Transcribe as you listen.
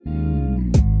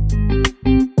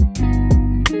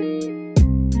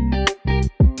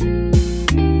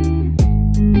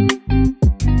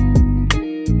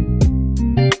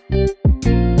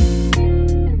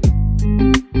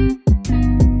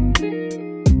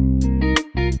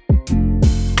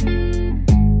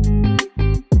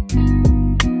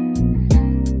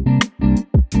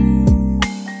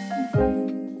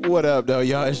What up, though,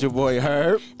 y'all? It's your boy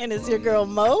Herb. And it's your girl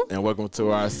Mo. And welcome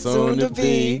to our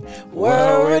soon-to-be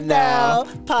World Renowned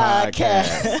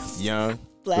podcast. Young,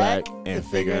 Black, and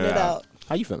Figuring It Out.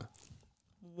 How you feeling?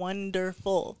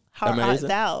 Wonderful. How art Amazing.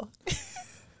 thou?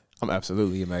 I'm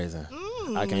absolutely amazing.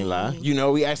 I can't lie. You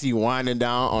know, we actually winding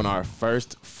down on our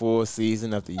first full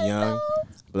season of the Young,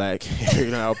 Black, and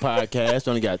Figuring It Out podcast.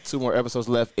 We only got 2 more episodes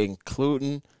left,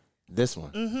 including this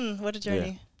one. What a journey.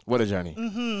 Yeah. What a journey.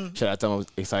 Should I tell them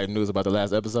exciting news about the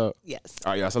last episode? Yes.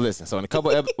 All right, y'all. So listen. So in a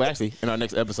couple, well, actually, in our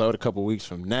next episode, a couple weeks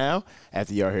from now,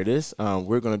 after y'all hear this,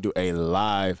 we're gonna do a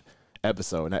live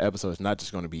episode. And that episode is not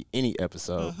just gonna be any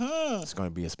episode. It's gonna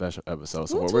be a special episode.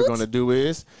 So what we're gonna do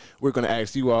is we're gonna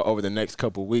ask you all over the next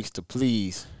couple weeks to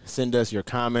please send us your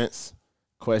comments,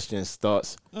 questions,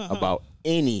 thoughts about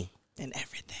any And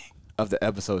everything. of the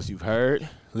episodes you've heard,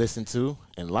 listened to,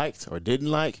 and liked or didn't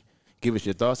like. Give us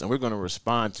your thoughts, and we're going to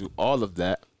respond to all of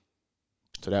that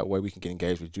so that way we can get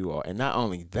engaged with you all. And not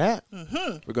only that,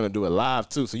 we're going to do it live,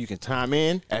 too, so you can chime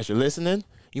in as you're listening.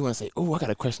 You want to say, oh, I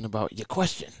got a question about your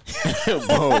question.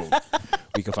 Boom.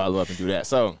 We can follow up and do that.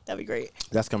 So That'd be great.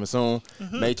 that's coming soon.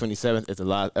 May 27th is the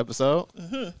live episode.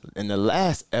 And the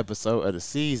last episode of the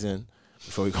season,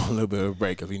 before we go on a little bit of a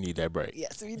break, because we need that break.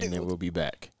 Yes, we do. And then we'll be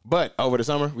back. But over the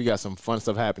summer, we got some fun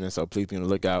stuff happening, so please be on the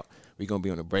lookout. We're going to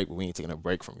be on a break, but we ain't taking a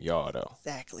break from y'all, though.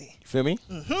 Exactly. You feel me?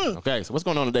 Okay, so what's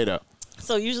going on today, though?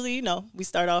 So usually, we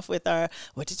start off with our,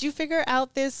 what did you figure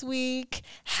out this week?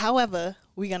 However,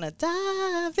 we're going to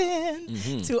dive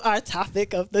in to our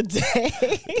topic of the day.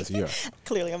 Yes, we are.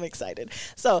 Clearly, I'm excited.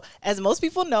 So as most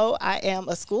people know, I am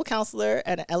a school counselor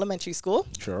at an elementary school.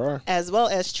 Sure are. As well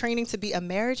as training to be a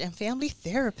marriage and family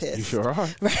therapist. You sure are.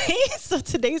 Right? So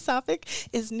today's topic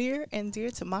is near and dear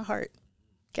to my heart.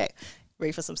 Okay.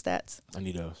 Ready for some stats? I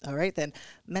need those. All right, then.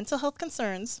 Mental health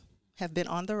concerns have been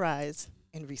on the rise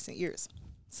in recent years.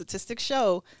 Statistics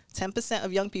show 10%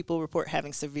 of young people report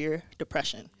having severe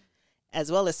depression,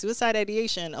 as well as suicide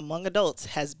ideation among adults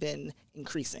has been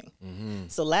increasing.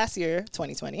 So last year,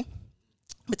 2020,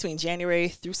 between January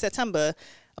through September,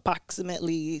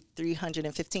 approximately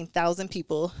 315,000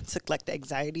 people took like the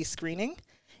anxiety screening,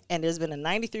 and there's been a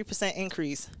 93%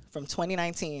 increase from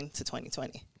 2019 to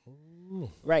 2020.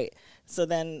 Right. So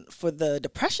then for the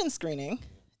depression screening,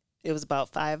 it was about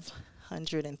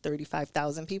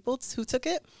 535,000 people who took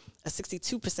it, a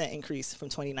 62% increase from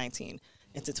 2019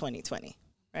 into 2020.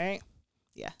 Right?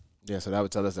 Yeah. Yeah, so that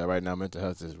would tell us that right now mental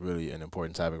health is really an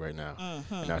important topic right now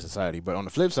in our society. But on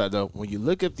the flip side, though, when you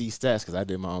look at these stats, because I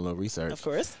did my own little research Of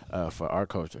course. For our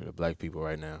culture, the black people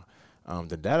right now,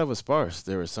 the data was sparse.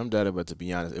 There was some data, but to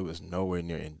be honest, it was nowhere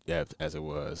near in depth as it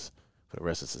was for the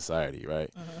rest of society, right?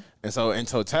 And so in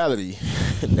totality,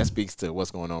 that speaks to what's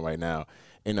going on right now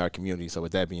in our community. So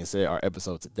with that being said, our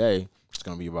episode today is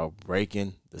going to be about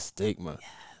breaking the stigma,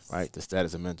 right? The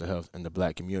status of mental health in the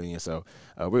black community. And so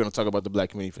we're going to talk about the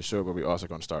black community for sure, but we're also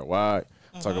going to start wide,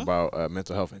 talk about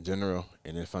mental health in general,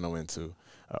 and then funnel into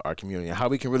our community and how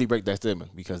we can really break that stigma,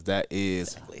 because that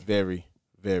is very,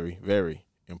 very, very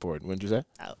important. Wouldn't you say?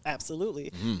 Oh,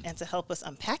 absolutely. And to help us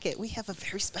unpack it, we have a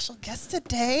very special guest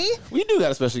today. We do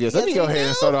got a special guest. Let me Yes, go we ahead and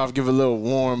do. start off, give a little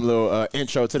warm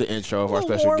intro to the intro of our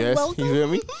special warm guest. welcome. You feel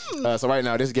me? So right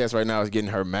now, this guest right now is getting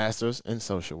her master's in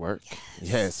social work.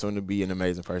 Yes, soon to be an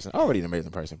amazing person. Already an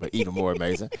amazing person, but even more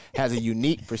amazing. Has a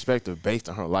unique perspective based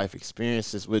on her life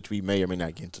experiences, which we may or may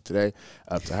not get into today,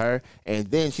 up to her. And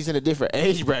then she's in a different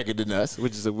age bracket than us,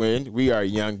 which is a win. We are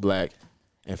young, black,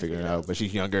 and figuring it out, but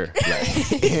she's younger, black,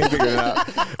 and figuring it out,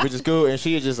 which is cool. And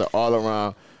she is just an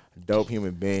all-around dope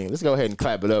human being. Let's go ahead and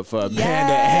clap it up for Amanda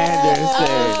Anderson.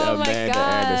 Oh my Amanda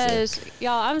gosh. Anderson.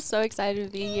 Y'all, I'm so excited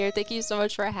to be here. Thank you so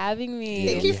much for having me.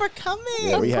 Thank you for coming.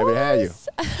 Yeah, we happy to have you.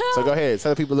 So go ahead,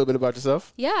 tell people a little bit about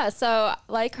yourself. Yeah, so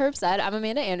like Herb said, I'm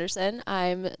Amanda Anderson.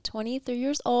 I'm 23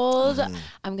 years old.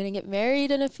 I'm going to get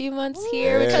married in a few months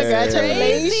here, which is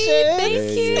Congratulations. crazy.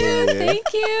 Thank you. Yeah.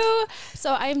 Thank you.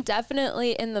 So I'm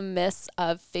definitely in the midst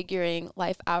of figuring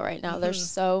life out right now. There's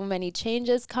so many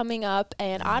changes coming up,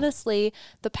 and honestly,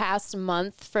 the past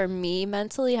month for me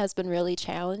mentally has been really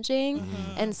challenging.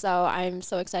 And so I'm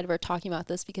so excited we're talking about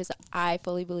this because I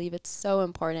fully believe it's so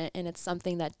important, and it's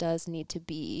something that does need to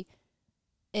be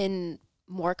in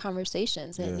more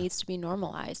conversations, and it needs to be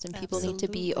normalized, and people need to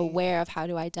be Absolutely. aware of how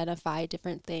to identify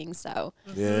different things. So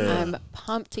Yeah. I'm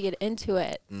pumped to get into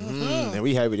it. And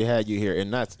we happy to have you here.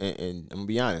 And I'm gonna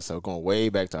be honest. So going way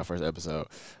back to our first episode,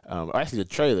 actually the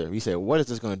trailer, we said, "What is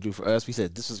this going to do for us?" We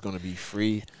said, "This is going to be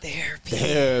free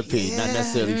therapy, not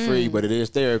necessarily free, but it is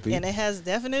therapy." And it has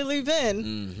definitely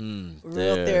been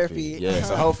real Therapy. therapy. Yeah.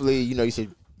 So hopefully, you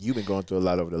said you've been going through a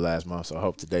lot over the last month, so I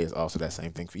hope today is also that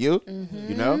same thing for you.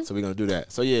 You know, so we're gonna do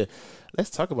that. So yeah, let's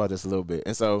talk about this a little bit.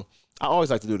 And so I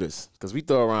always like to do this because we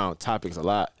throw around topics a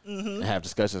lot and have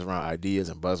discussions around ideas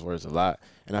and buzzwords a lot.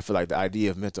 And I feel like the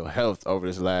idea of mental health over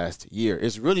this last year,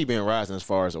 it's really been rising as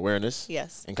far as awareness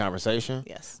Yes. and conversation.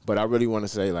 Yes. But I really want to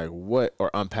say like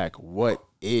unpack what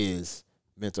is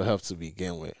mental health to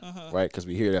begin with, right? Because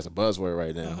we hear it as a buzzword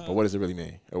right now. But what does it really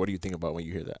mean? Or what do you think about when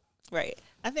you hear that? Right.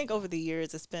 I think over the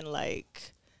years it's been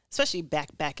like, especially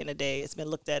back in the day, it's been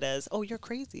looked at as, oh, you're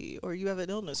crazy, or you have an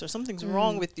illness, or something's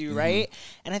wrong with you, right?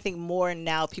 And I think more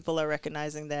now people are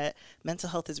recognizing that mental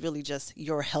health is really just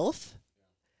your health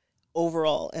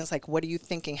overall. And it's like, what are you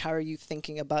thinking? How are you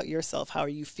thinking about yourself? How are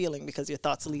you feeling? Because your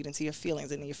thoughts lead into your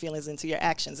feelings, and your feelings into your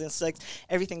actions. And it's like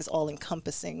everything's all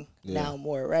encompassing now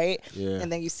more, right? Yeah.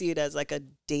 And then you see it as like a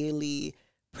daily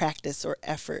practice or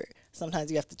effort.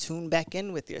 Sometimes you have to tune back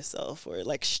in with yourself, or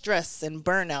like stress and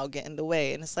burnout get in the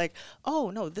way. And it's like,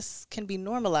 oh no, this can be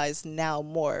normalized now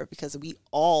more because we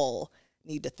all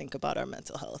need to think about our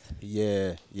mental health.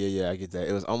 Yeah, I get that.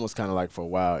 It was almost kind of like for a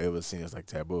while, it was seen as like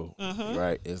taboo,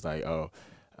 right? It's like,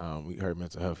 we heard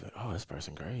mental health, like, oh, this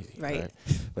person crazy, Right.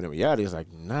 But in reality, it's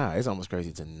like, nah, it's almost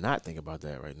crazy to not think about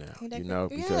that right now, you know,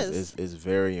 because it's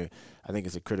very, I think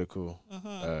it's a critical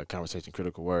conversation,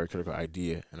 critical word, critical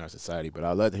idea in our society. But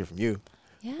I'd love to hear from you.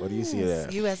 Yes. What do you see of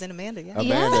that? You as in Amanda, yeah.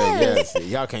 Amanda, Yes. yes.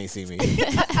 Y'all can't see me.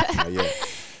 Yeah.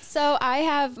 So I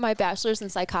have my bachelor's in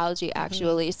psychology,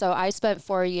 actually. So I spent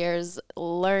 4 years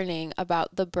learning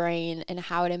about the brain and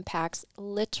how it impacts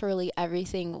literally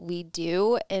everything we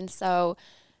do. And so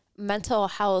mental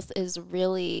health is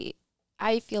really,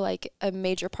 I feel like a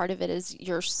major part of it is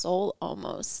your soul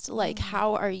almost. Like,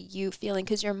 how are you feeling?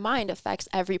 Because your mind affects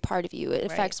every part of you. It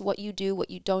affects what you do, what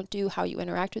you don't do, how you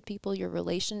interact with people, your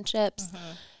relationships.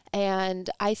 And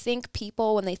I think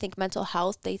people, when they think mental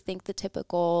health, they think the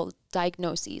typical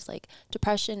diagnoses like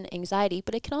depression, anxiety,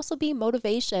 but it can also be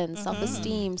motivation,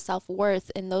 self-esteem,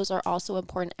 self-worth. And those are also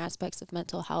important aspects of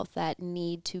mental health that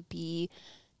need to be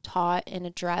taught and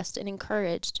addressed and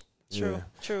encouraged. True.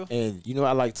 And you know what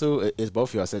I like too is both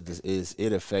of y'all said this, is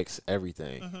it affects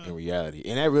everything in reality.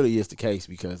 And that really is the case,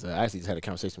 because I actually just had a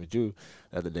conversation with you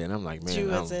the other day, and I'm like, man,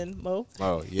 You as in Mo?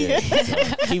 oh yeah.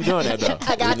 So keep doing that though.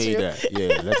 I got we need you. that.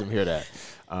 Yeah, let them hear that.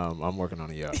 I'm working on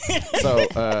it, y'all.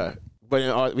 So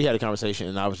but we had a conversation,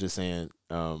 and I was just saying,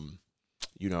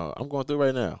 you know, I'm going through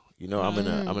right now. You know, I'm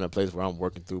in a place where I'm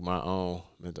working through my own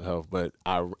mental health, but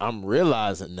I'm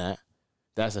realizing that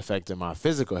that's affecting my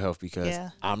physical health, because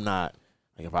I'm not,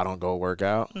 like, if I don't go work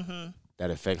out, that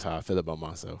affects how I feel about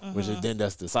myself, which is, then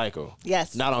that's the cycle.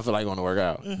 Yes. Now I don't feel like going to work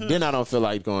out. Then I don't feel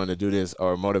like going to do this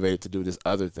or motivated to do this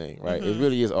other thing, right? It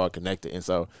really is all connected. And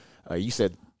so you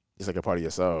said it's like a part of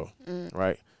your soul,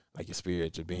 right? Like your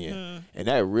spirit, your being. And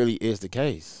that really is the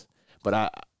case. But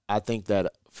I think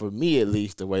that for me, at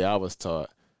least, the way I was taught,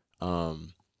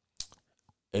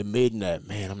 admitting that,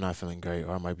 man, I'm not feeling great,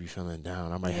 or I might be feeling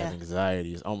down, I might have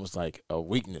anxiety, is almost like a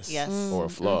weakness or a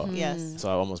flaw. Yes. So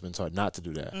I've almost been taught not to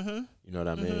do that. You know what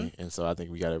I mean? And so I think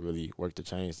we got to really work to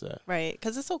change that. Right,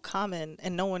 because it's so common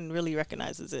and no one really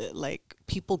recognizes it. Like,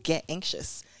 people get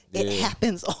anxious. It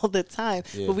happens all the time,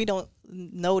 but we don't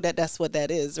know that that's what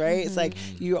that is, right? It's like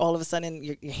you're all of a sudden,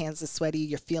 your hands are sweaty,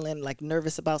 you're feeling like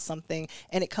nervous about something,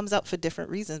 and it comes out for different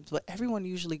reasons, but everyone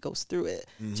usually goes through it.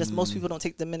 Just most people don't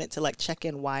take the minute to like check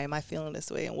in, why am I feeling this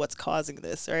way and what's causing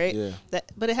this, right?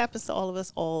 But it happens to all of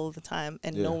us all the time,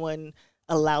 and no one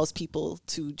allows people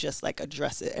to just like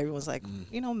address it. Everyone's like,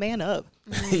 you know, man up,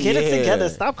 get it together,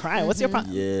 stop crying. What's your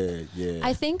problem? Yeah.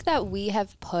 I think that we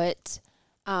have put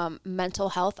mental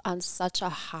health on such a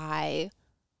high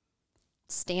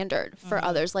standard for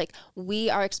others. Like, we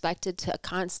are expected to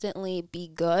constantly be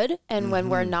good, and when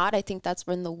we're not, I think that's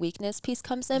when the weakness piece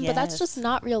comes in. But that's just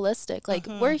not realistic. Like,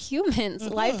 we're humans.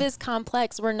 Life is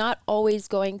complex. We're not always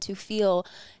going to feel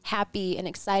happy and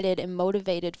excited and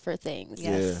motivated for things.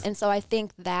 And so I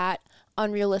think that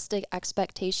unrealistic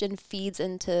expectation feeds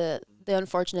into the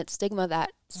unfortunate stigma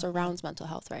that surrounds mental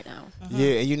health right now.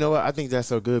 Yeah, and you know what? I think that's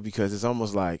so good, because it's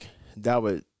almost like that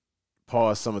would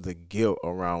pause some of the guilt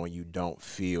around when you don't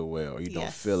feel well, or you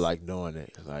don't feel like doing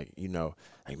it. Like, you know,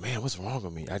 like, man, what's wrong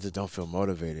with me? I just don't feel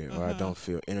motivated, or I don't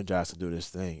feel energized to do this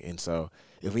thing. And so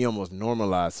if we almost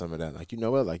normalize some of that, like, you know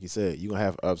what, like you said, you're going to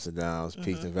have ups and downs,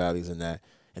 peaks and valleys and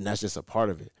that's just a part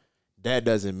of it. That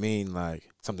doesn't mean like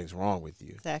something's wrong with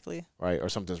you. Exactly. Right? Or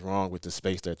something's wrong with the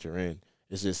space that you're in.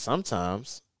 It's just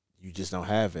sometimes you just don't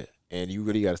have it, and you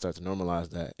really got to start to normalize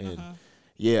that. And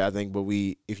yeah, I think, but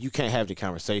if you can't have the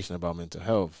conversation about mental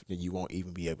health, then you won't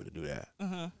even be able to do that.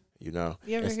 You know?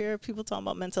 You ever hear people talking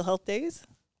about mental health days?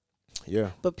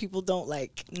 Yeah. but people don't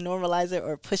like normalize it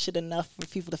or push it enough for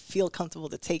people to feel comfortable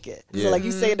to take it. Yeah. So like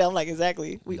you say that, I'm like,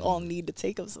 exactly. We all need to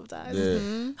take them sometimes.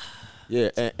 Yeah.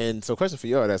 Yeah. And so question for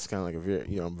y'all, that's kind of like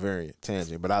a very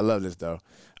tangent, but I love this though,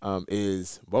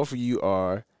 is both of you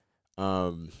are,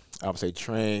 I would say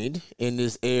trained in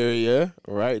this area,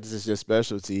 right? This is your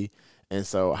specialty. And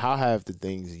so how have the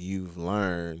things you've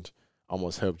learned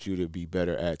almost helped you to be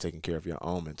better at taking care of your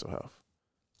own mental health?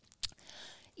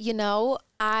 You know,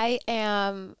 I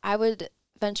would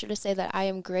venture to say that I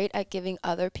am great at giving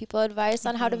other people advice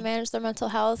on how to manage their mental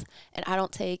health, and I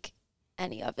don't take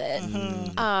any of it.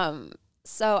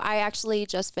 So I actually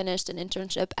just finished an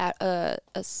internship at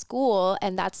a school,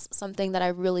 and that's something that I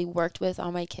really worked with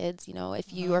on my kids. You know,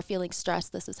 if you are feeling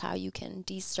stressed, this is how you can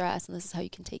de-stress, and this is how you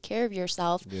can take care of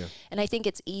yourself. Yeah. And I think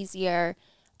it's easier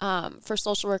for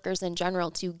social workers in general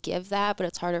to give that, but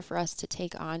it's harder for us to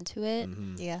take on to it.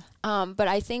 Yeah. But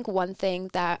I think one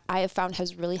thing that I have found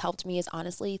has really helped me is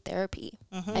honestly therapy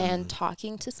and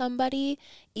talking to somebody,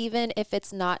 even if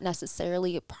it's not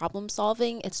necessarily problem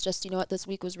solving. It's just, you know what, this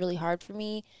week was really hard for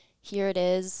me. Here it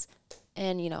is.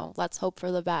 And, you know, let's hope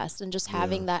for the best. And just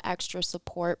having that extra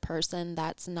support person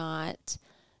that's not,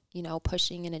 you know,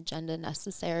 pushing an agenda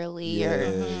necessarily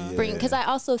or bringing, because I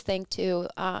also think too,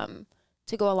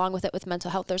 to go along with it with mental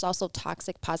health, there's also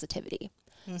toxic positivity.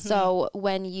 So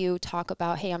when you talk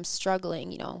about, hey, I'm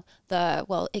struggling, you know,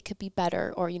 well, it could be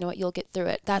better, or you know what, you'll get through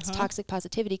it. That's toxic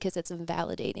positivity because it's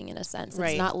invalidating in a sense. Right.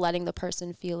 It's not letting the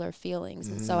person feel their feelings.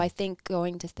 And so I think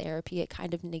going to therapy, it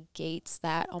kind of negates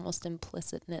that almost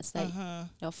implicitness that, you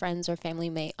know, friends or family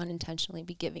may unintentionally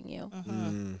be giving you.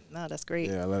 No, that's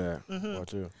great. Yeah, I love that. What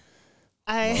about you?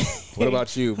 What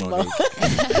about you, Monique?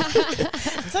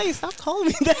 I tell you, stop calling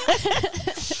me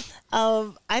that.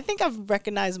 I think I've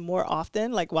recognized more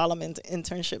often, like while I'm in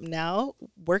internship now,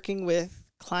 working with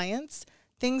clients,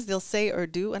 things they'll say or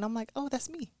do, and I'm like, oh, that's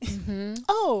me.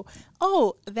 Oh,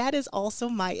 that is also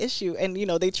my issue. And, you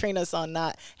know, they train us on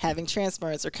not having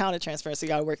transference or counter transference, so you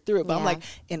got to work through it. But I'm like,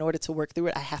 in order to work through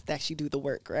it, I have to actually do the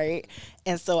work, right?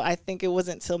 And so I think it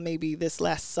wasn't until maybe this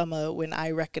last summer when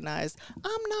I recognized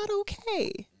I'm not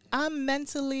okay. I'm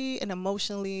mentally and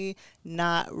emotionally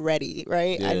not ready,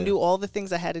 right? Yeah. I knew all the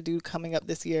things I had to do coming up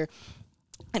this year.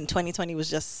 And 2020 was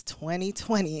just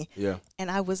 2020. Yeah.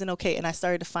 And I wasn't okay. And I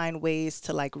started to find ways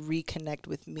to like reconnect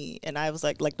with me. And I was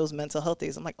like those mental health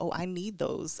days. I'm like, oh, I need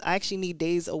those. I actually need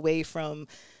days away from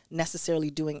necessarily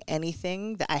doing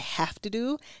anything that I have to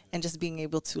do and just being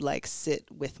able to like sit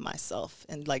with myself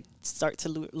and like start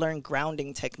to learn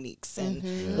grounding techniques.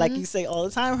 And like you say all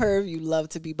the time, Herb, you love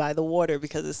to be by the water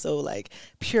because it's so like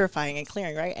purifying and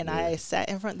clearing, right? And I sat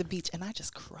in front of the beach and I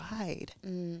just cried.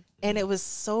 And it was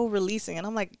so releasing. And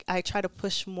I'm like, I try to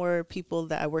push more people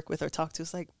that I work with or talk to.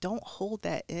 It's like, don't hold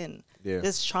that in.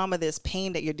 This trauma, this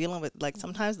pain that you're dealing with, like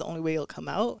sometimes the only way it'll come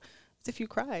out is if you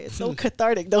cry. It's so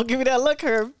cathartic. Don't give me that look,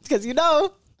 Herb, because you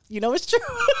know it's true.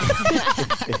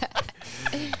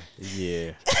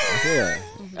 Yeah.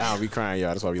 I don't be crying, y'all.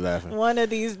 That's why we laughing. One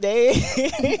of these days.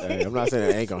 Hey, I'm not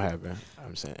saying it ain't gonna happen.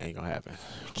 I'm saying it ain't gonna happen.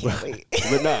 Can't wait.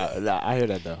 But no, I hear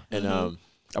that though. And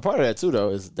a part of that too though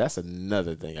is that's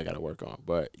another thing I gotta work on.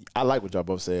 But I like what y'all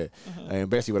both said. And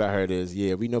basically what I heard is,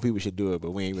 yeah, we know people should do it,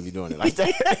 but we ain't really doing it like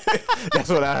that. That's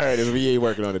what I heard is we ain't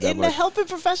working on it that In much. the helping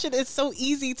profession, it's so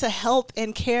easy to help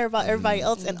and care about everybody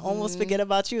else and almost forget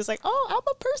about you. It's like, oh, I'm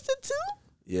a person too?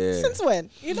 Yeah. Since when?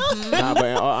 You know? Nah, but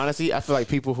in all honesty, I feel like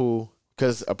people who,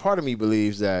 because a part of me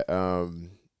believes that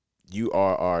you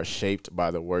are shaped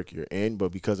by the work you're in,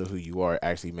 but because of who you are, it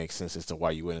actually makes sense as to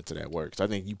why you went into that work. So I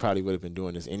think you probably would have been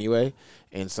doing this anyway.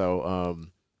 And so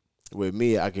with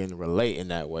me, I can relate in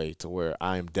that way to where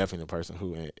I am definitely the person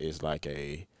who is like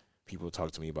people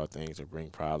talk to me about things or bring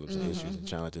problems and issues and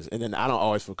challenges. And then I don't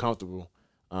always feel comfortable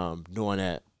doing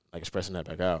that, like expressing that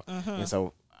back out. And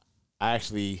so I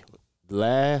actually,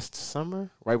 last summer,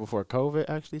 right before COVID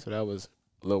actually, so that was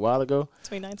a little while ago.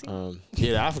 2019?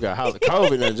 Yeah, I forgot how the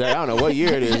COVID and I don't know what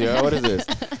year it is, yo. What is this?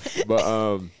 But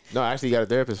no, I actually got a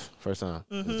therapist first time.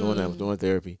 I was doing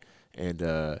therapy. And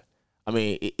I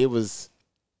mean, it was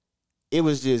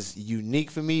just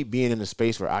unique for me being in a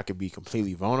space where I could be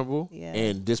completely vulnerable. Yeah.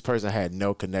 And this person had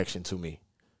no connection to me.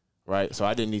 Right? So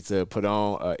I didn't need to put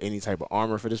on any type of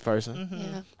armor for this person.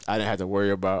 Yeah. I didn't have to worry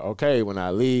about, okay, when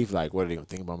I leave, like, what are they going to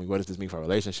think about me? What does this mean for a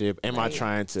relationship? Am I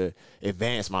trying to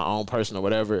advance my own personal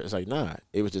whatever? It's like, nah.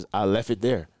 It was just, I left it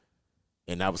there.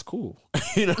 And that was cool.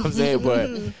 You know what I'm saying? But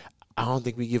I don't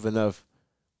think we give enough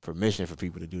permission for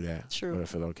people to do that. True. Or to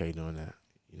feel okay doing that.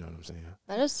 You know what I'm saying?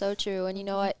 That is so true. And you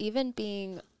know what? Even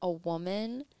being a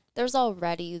woman, there's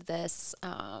already this,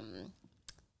 how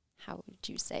would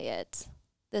you say it?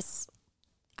 this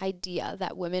idea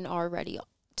that women are already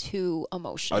too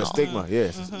emotional. Oh, the stigma,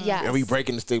 yes. Yes. Are we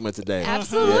breaking the stigma today?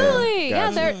 Absolutely.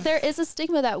 Yeah, Yeah, gotcha. there is a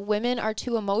stigma that women are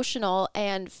too emotional.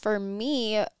 And for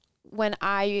me, when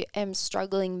I am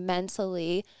struggling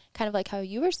mentally, kind of like how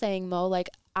you were saying, Mo, like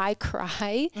I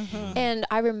cry. And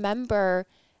I remember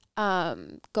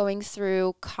going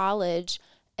through college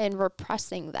and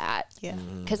repressing that Yeah.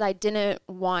 because I didn't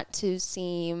want to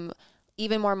seem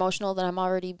even more emotional than I'm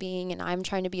already being. And I'm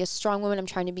trying to be a strong woman. I'm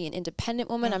trying to be an independent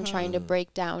woman. I'm trying to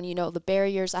break down, you know, the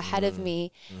barriers ahead of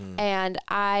me. And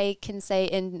I can say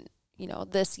in, you know,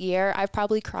 this year, I've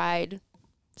probably cried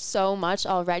so much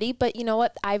already, but you know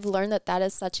what? I've learned that that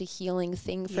is such a healing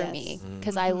thing for me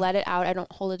because I let it out. I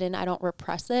don't hold it in. I don't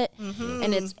repress it,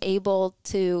 and it's able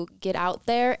to get out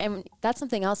there. And that's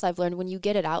something else I've learned. When you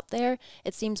get it out there,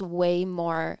 it seems way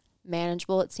more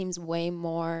manageable. It seems way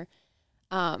more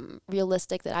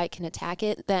realistic that I can attack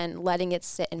it than letting it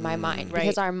sit in my mind,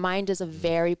 because our mind is a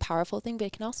very powerful thing, but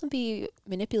it can also be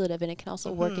manipulative and it can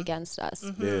also work against us.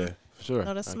 Yeah, for sure.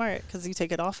 No, that's smart, because you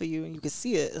take it off of you and you can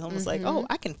see it. It's almost like, oh,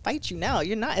 I can fight you now.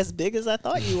 You're not as big as I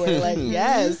thought you were. Like,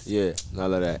 yes. Yeah, I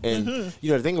love that. And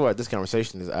you know, the thing about this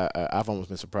conversation is I've almost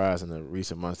been surprised in the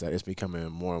recent months that it's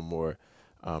becoming more and more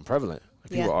prevalent.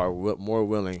 Like, people are more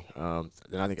willing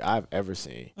than I think I've ever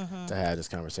seen to have this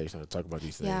conversation, to talk about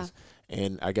these things. Yeah.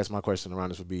 And I guess my question around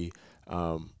this would be,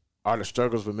 are the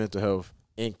struggles with mental health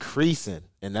increasing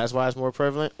and that's why it's more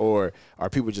prevalent, or are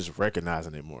people just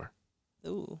recognizing it more?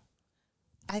 Ooh.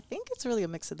 I think it's really a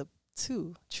mix of the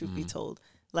two, truth be told.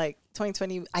 Like,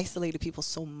 2020 isolated people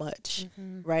so much,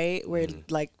 right? Where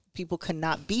like people could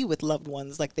not be with loved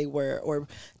ones like they were, or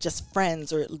just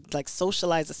friends, or like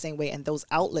socialize the same way, and those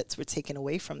outlets were taken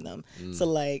away from them. So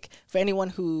like, for anyone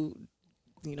who,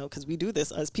 you know, because we do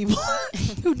this as people,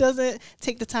 who doesn't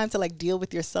take the time to like deal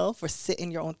with yourself or sit in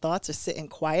your own thoughts or sit in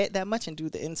quiet that much and do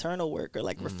the internal work or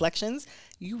like reflections,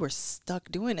 you were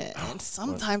stuck doing it. And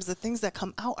sometimes the things that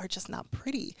come out are just not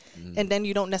pretty. And then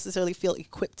you don't necessarily feel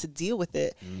equipped to deal with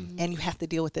it, and you have to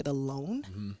deal with it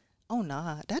alone. Oh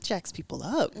nah, that jacks people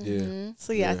up.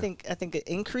 So I think it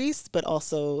increased, but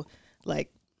also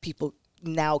like people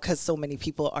now, because so many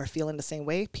people are feeling the same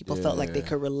way, people felt like they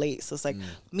could relate. So it's like,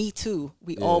 me too.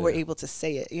 We all were able to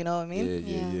say it. You know what I mean?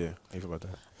 Yeah. How you feel about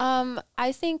that?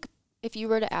 I think if you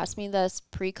were to ask me this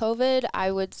pre-COVID,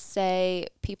 I would say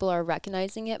people are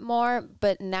recognizing it more.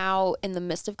 But now, in the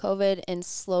midst of COVID and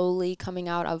slowly coming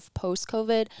out of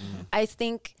post-COVID, I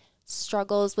think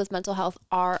struggles with mental health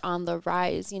are on the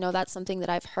rise. You know, that's something that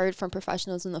I've heard from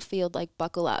professionals in the field, like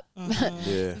buckle up.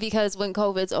 Because when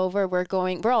COVID's over, we're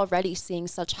already seeing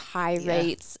such high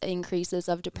rates, increases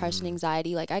of depression,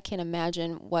 anxiety. Like, I can't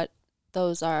imagine what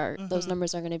those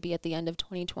numbers are going to be at the end of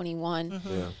 2021.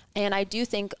 And I do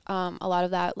think a lot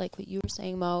of that, like what you were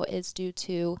saying, Mo, is due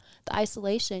to the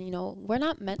isolation. You know, we're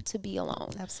not meant to be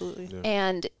alone. Absolutely.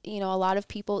 And, you know, a lot of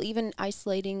people, even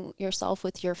isolating yourself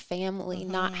with your family,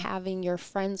 not having your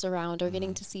friends around or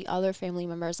getting to see other family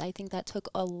members, I think that took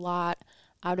a lot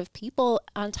out of people,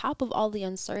 on top of all the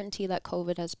uncertainty that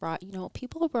COVID has brought. You know,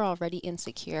 people were already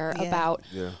insecure about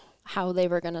how they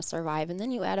were going to survive. And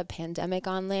then you add a pandemic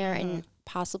on there and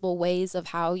possible ways of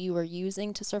how you were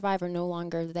using to survive are no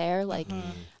longer there. Like,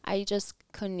 I just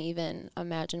couldn't even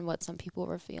imagine what some people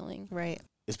were feeling. Right.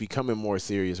 It's becoming more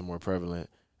serious and more prevalent,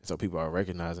 so people are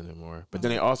recognizing it more. But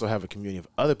then they also have a community of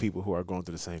other people who are going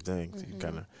through the same thing. So you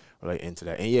kind of relate into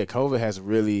that. And yeah, COVID has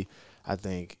really, I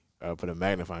think, put a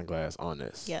magnifying glass on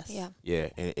this. Yes. Yeah. Yeah,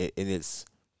 and it's,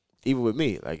 even with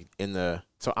me,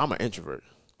 so I'm an introvert.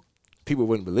 People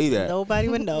wouldn't believe that. Nobody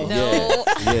would know.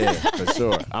 Yeah, for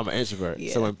sure. I'm an introvert.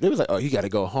 Yeah. So when they was like, oh, you got to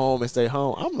go home and stay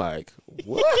home, I'm like,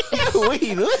 what? What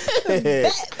you looking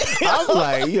at? I'm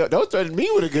like, don't threaten me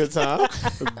with a good time.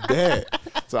 Bet.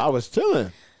 So I was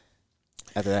chilling.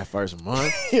 After that first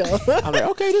month, I'm like,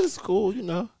 okay, this is cool, you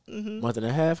know. Month and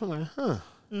a half, I'm like, huh.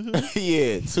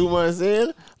 Yeah, 2 months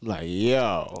in, I'm like,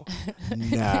 yo,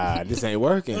 nah, this ain't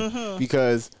working.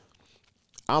 Because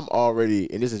I'm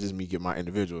already, and this is just me getting my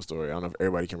individual story. I don't know if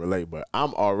everybody can relate, but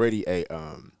I'm already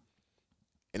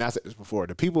and I said this before,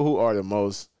 the people who are the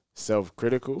most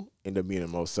self-critical end up being the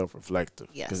most self-reflective.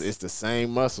 Yes. Because it's the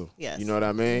same muscle. Yes. You know what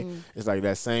I mean? It's like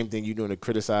that same thing you're doing to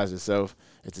criticize yourself.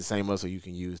 It's the same muscle you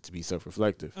can use to be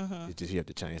self-reflective. It's just you have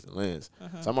to change the lens.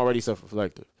 So I'm already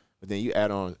self-reflective. But then you add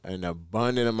on an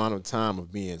abundant amount of time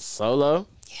of being solo.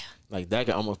 Yeah. Like, that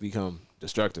can almost become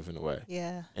destructive in a way.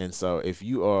 Yeah. And so if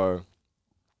you are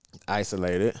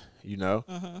isolated, you know,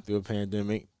 through a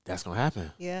pandemic, that's going to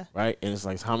happen. Yeah. Right? And it's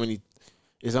like, how many,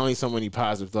 it's only so many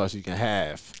positive thoughts you can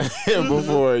have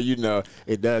before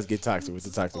it does get toxic with the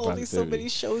toxic only positivity. so many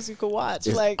shows you can watch.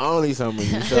 It's like only so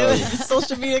many shows.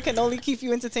 social media can only keep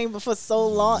you entertained for so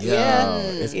long. Yo,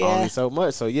 it's Yeah. only so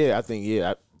much. So yeah, I think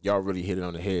y'all really hit it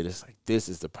on the head. It's like this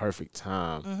is the perfect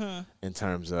time in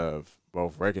terms of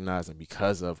both recognizing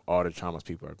because of all the traumas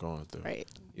people are going through. Right.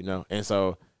 And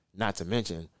so not to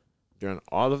mention during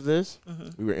all of this,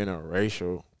 we were in a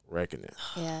racial reckoning.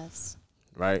 Yes.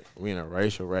 Right? We're in a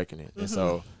racial reckoning. And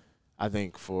so I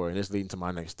think and this leading to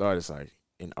my next thought, it's like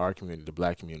in our community, the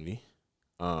Black community,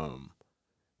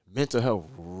 mental health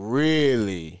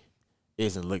really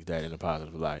isn't looked at in a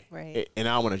positive light. Right. And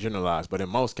I don't want to generalize, but in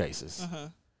most cases,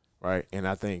 right? And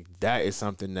I think that is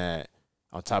something that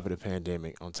on top of the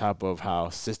pandemic, on top of how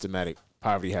systematic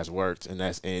poverty has worked, and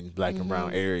that's in Black and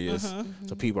brown areas,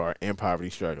 so people are in poverty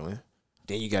struggling.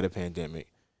 Then you got a pandemic.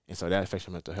 And so that affects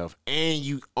your mental health. And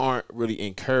you aren't really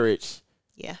encouraged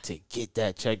to get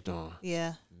that checked on.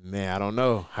 Yeah. Man, I don't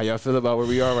know. How y'all feel about where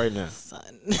we are right now?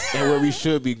 Son. And where we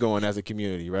should be going as a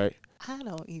community, right? I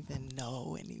don't even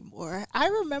know anymore. I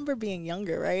remember being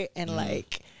younger, right? And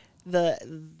like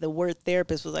the word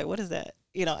therapist was like, what is that?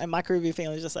 And my Caribbean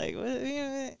family was just like,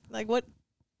 what? Like what?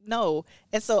 No.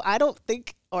 And so I don't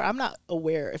think, or I'm not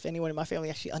aware if anyone in my family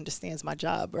actually understands my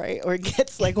job, right? Or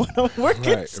gets like what I'm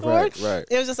working toward. Right.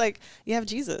 It was just like, you have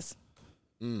Jesus.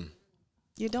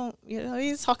 You don't, you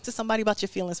just talk to somebody about your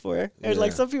feelings for her. Or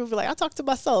like some people be like, I talk to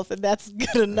myself and that's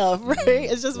good enough, right?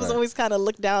 It just was always kind of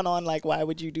looked down on, like, why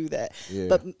would you do that? Yeah.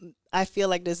 But I feel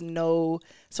like there's no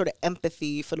sort of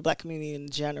empathy for the Black community in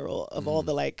general of all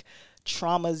the like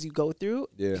traumas you go through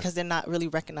because they're not really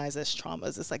recognized as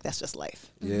traumas. It's like, that's just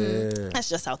life. Yeah. That's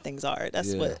just how things are.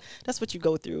 That's what you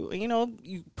go through. And,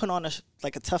 you put on a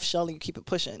tough shell and you keep it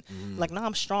pushing. Like, no,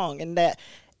 I'm strong. And that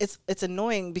it's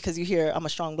annoying because you hear I'm a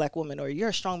strong Black woman or you're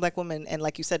a strong Black woman. And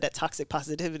like you said, that toxic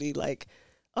positivity, like,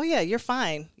 oh yeah, you're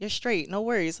fine. You're straight. No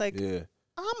worries. Like,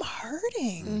 I'm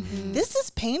hurting. This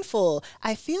is painful.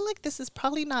 I feel like this is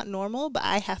probably not normal, but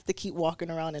I have to keep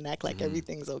walking around and act like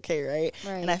everything's okay, right?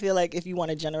 And I feel like if you want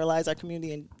to generalize our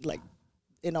community and like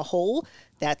in a whole,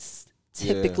 that's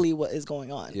typically what is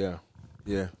going on. Yeah,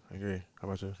 I agree. How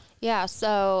about you? Yeah,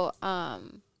 so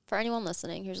for anyone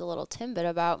listening, here's a little tidbit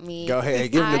about me. Go ahead,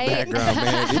 give me the background,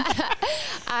 man.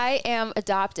 I am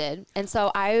adopted, and so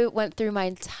I went through my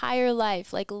entire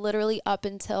life, like literally up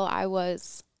until I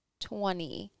was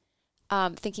 20,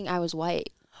 thinking I was white,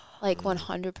 like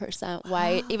 100%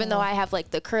 white, even though I have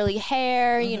like the curly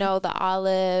hair, the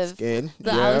olive skin,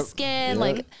 olive skin,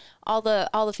 like all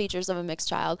the features of a mixed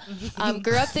child.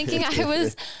 Grew up thinking I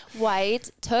was white,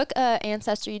 took a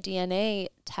ancestry DNA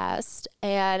test,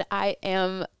 and I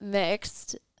am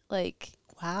mixed. Like,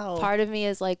 wow, part of me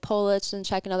is like Polish and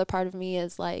Czech, another part of me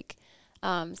is like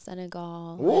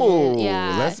Senegal. Ooh,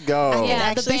 let's go.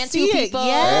 Yeah, the Bantu people.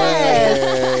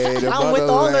 Yes. Hey, I'm with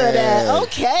all of that.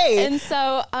 Okay. And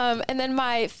so, and then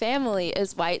my family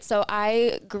is white. So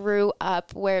I grew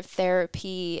up where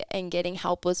therapy and getting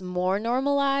help was more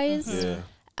normalized.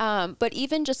 But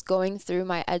even just going through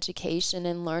my education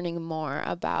and learning more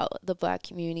about the Black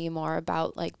community, more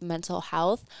about like mental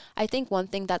health, I think one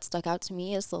thing that stuck out to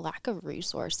me is the lack of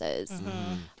resources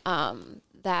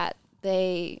that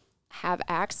they have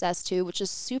access to, which is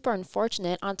super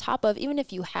unfortunate. On top of, even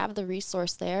if you have the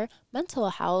resource there, mental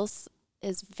health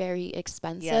is very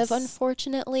expensive,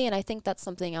 unfortunately. And I think that's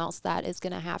something else that is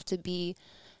going to have to be,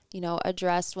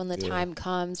 addressed when the time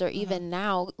comes, or even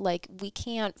now, like we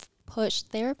can't push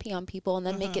therapy on people and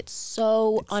then make it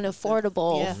so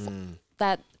unaffordable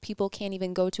that people can't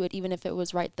even go to it, even if it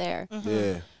was right there.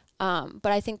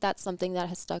 But I think that's something that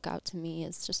has stuck out to me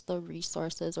is just the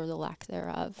resources or the lack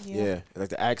thereof. Like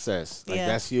the access, like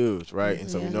that's huge, right?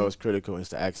 And so we know it's critical. It's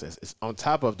the access. It's on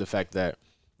top of the fact that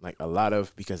like a lot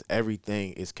of, because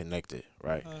everything is connected,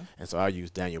 right? And so I'll use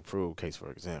Daniel Pruitt case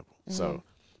for example. So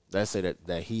let's say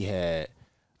that he had,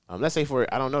 let's say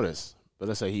I don't know this, but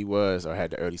let's say he was or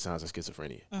had the early signs of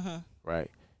schizophrenia,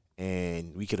 right?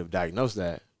 And we could have diagnosed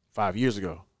that 5 years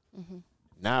ago.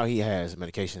 Now he has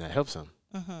medication that helps him.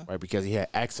 Right, because he had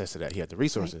access to that, he had the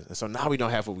resources, and so now we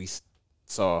don't have what we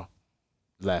saw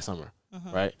last summer,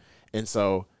 right? And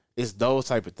so it's those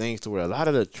type of things to where a lot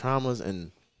of the traumas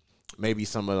and maybe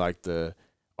some of like the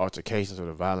altercations or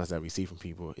the violence that we see from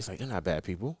people, it's like they're not bad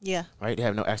people, right? They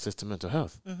have no access to mental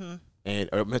health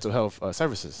or mental health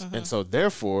services, and so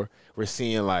therefore we're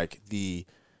seeing like the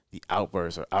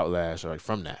outbursts or outlash or like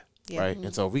from that. Right.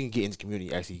 And so if we can get into the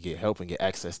community, actually get help and get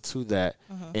access to that,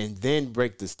 and then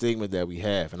break the stigma that we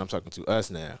have. And I'm talking to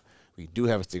us now. We do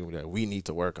have a stigma that we need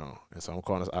to work on. And so I'm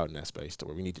calling us out in that space to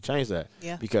where we need to change that.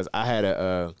 Because I had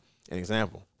an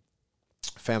example.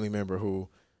 Family member who,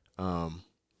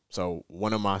 so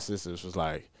one of my sisters was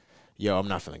like, yo, I'm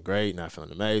not feeling great, not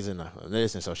feeling amazing, not feeling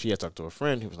this. And so she had talked to a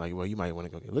friend who was like, well, you might want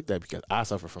to go get looked at because I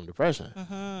suffer from depression,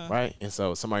 right? And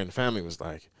so somebody in the family was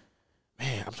like,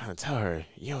 man, I'm trying to tell her,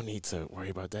 you don't need to worry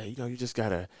about that. You know, you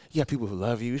got people who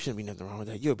love you. You shouldn't be nothing wrong with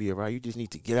that. You'll be all right. You just need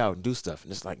to get out and do stuff.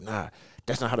 And it's like, nah,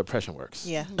 that's not how depression works.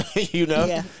 Yeah. You know?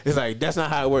 Yeah. It's like, that's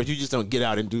not how it works. You just don't get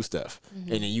out and do stuff. And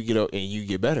then you get out and you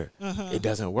get better. It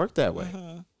doesn't work that way.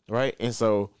 Right? And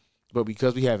so, but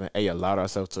because we haven't allowed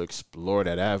ourselves to explore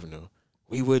that avenue,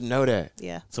 we wouldn't know that.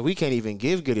 Yeah. So we can't even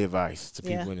give good advice to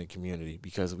people Yeah. in the community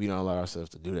because we don't allow ourselves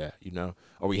to do that, you know?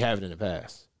 Or we haven't in the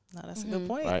past. No, that's a good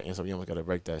point. Right, and so we almost got to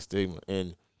break that stigma.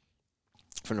 And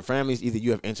from the families either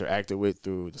you have interacted with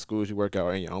through the schools you work at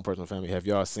or in your own personal family, have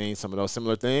y'all seen some of those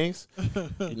similar things?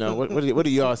 You know, what do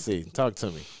y'all see? Talk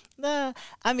to me. Nah,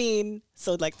 I mean,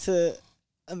 so like to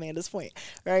Amanda's point,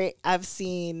 right? I've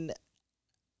seen,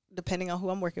 depending on who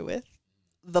I'm working with,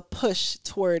 the push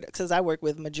toward, because I work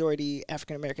with majority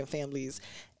African American families,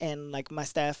 and like my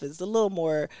staff is a little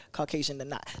more Caucasian than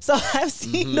not. So I've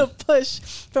seen the push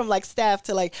from like staff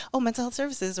to like, oh, mental health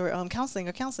services or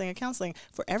counseling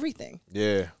for everything.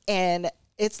 Yeah. And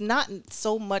it's not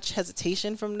so much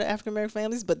hesitation from the African American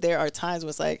families, but there are times where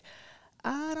it's like,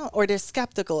 or they're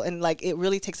skeptical, and like it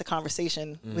really takes a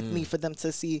conversation with me for them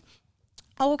to see,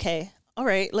 oh, okay, all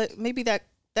right, maybe that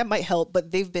might help,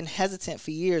 but they've been hesitant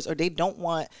for years, or they don't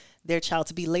want their child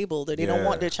to be labeled, or they don't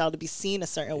want their child to be seen a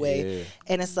certain way. Yeah.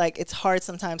 And it's like, it's hard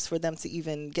sometimes for them to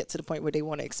even get to the point where they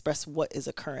want to express what is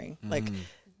occurring. Like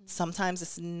sometimes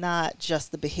it's not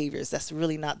just the behaviors. That's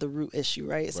really not the root issue,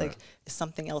 right? It's like, is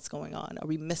something else going on? Are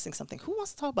we missing something? Who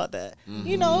wants to talk about that?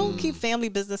 You know, keep family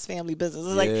business. It's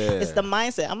like, it's the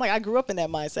mindset. I'm like, I grew up in that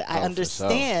mindset. I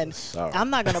understand. I'm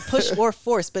not going to push or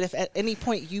force, but if at any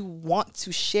point you want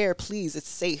to share, please, it's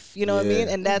safe. You know what I mean?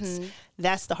 And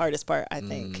that's the hardest part, I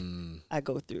think, I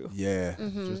go through. Yeah,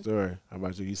 true story. How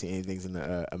about you? You see anything in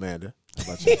the, Amanda? How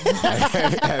about you?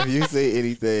 Have you seen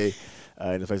anything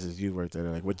in the places you worked at,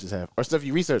 like what just happened, or stuff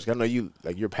you researched? I know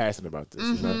you're passionate about this.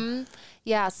 You know?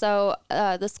 Yeah. So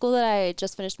the school that I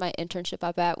just finished my internship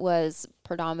up at was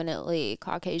predominantly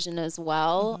Caucasian as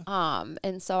well,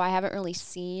 and so I haven't really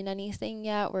seen anything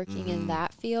yet working in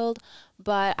that field.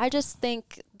 But I just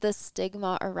think the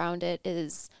stigma around it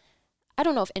is, I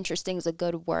don't know if interesting is a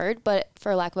good word, but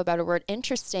for lack of a better word,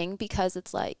 interesting, because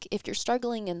it's like, if you're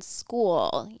struggling in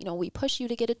school, you know, we push you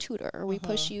to get a tutor, or we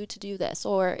push you to do this,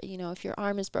 or, you know, if your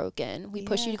arm is broken, we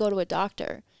push you to go to a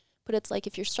doctor. But it's like,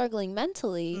 if you're struggling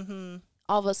mentally,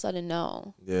 all of a sudden,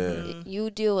 no. Yeah.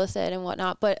 You deal with it and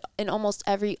whatnot. But in almost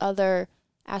every other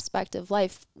aspect of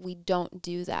life, we don't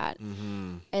do that.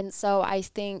 And so I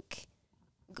think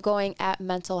going at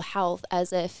mental health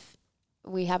as if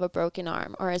we have a broken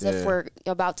arm, or as if we're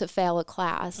about to fail a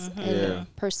class, and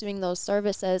pursuing those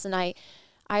services. And I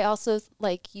also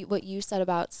like what you said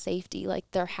about safety, like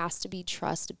there has to be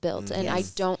trust built. And I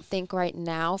don't think right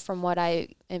now, from what I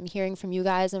am hearing from you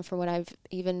guys and from what I've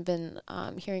even been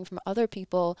hearing from other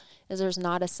people, is there's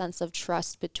not a sense of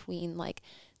trust between like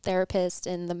therapists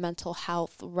in the mental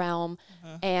health realm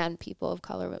and people of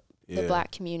color, the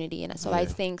Black community. And so I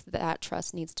think that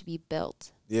trust needs to be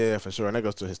built. Yeah, for sure. And that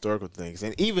goes to historical things.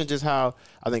 And even just how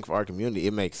I think for our community,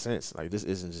 it makes sense. Like, this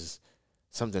isn't just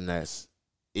something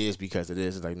is because it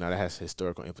is. It's like, no, that has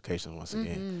historical implications once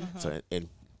again. So, and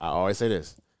I always say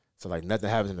this. So, like, nothing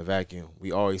happens in a vacuum.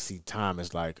 We always see time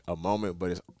as, like, a moment,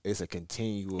 but it's a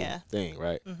continual thing,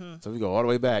 right? So, we go all the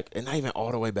way back, and not even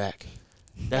all the way back.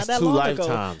 That's that 2 long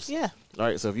lifetimes. ago. Yeah. All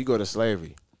right, so if you go to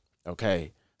slavery,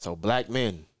 okay, so Black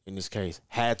men, in this case,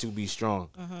 had to be strong,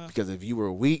 because if you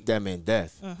were weak, that meant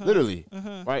death. Literally,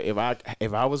 right?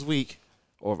 If I was weak,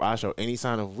 or if I show any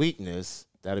sign of weakness,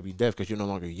 that'd be death, because you're no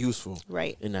longer useful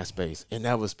in that space. And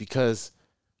that was because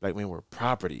Black men were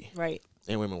property, Right.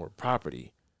 and women were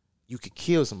property. You could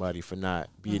kill somebody for not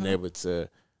being able to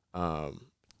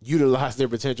utilize their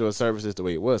potential of services the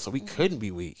way it was. So we couldn't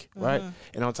be weak, right?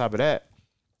 And on top of that,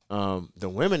 the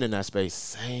women in that space,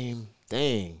 same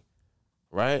thing,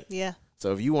 right? Yeah.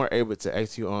 So if you weren't able to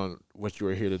execute on what you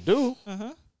were here to do,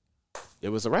 it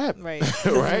was a wrap. Right.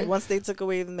 Right? Once they took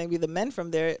away maybe the men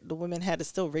from there, the women had to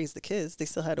still raise the kids. They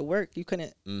still had to work. You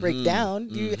couldn't break down.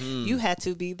 You had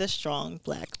to be the strong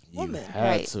Black woman. You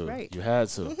had to. Right. You had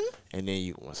to. And then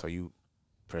you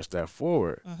press that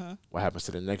forward. What happens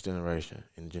to the next generation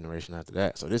and the generation after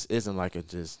that? So this isn't like it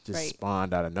just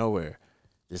spawned out of nowhere.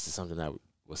 This is something that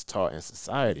was taught in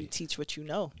society. You teach what you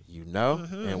know. You know?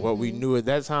 And what we knew at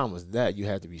that time was that you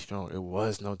had to be strong. It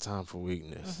was no time for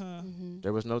weakness.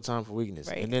 There was no time for weakness.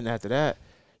 Right. And then after that,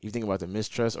 You think about the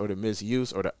mistrust or the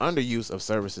misuse or the underuse of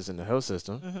services in the health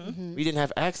system. We didn't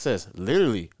have access,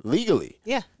 literally, legally.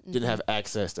 Yeah. Didn't have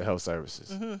access to health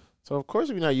services. So of course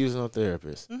we're not using no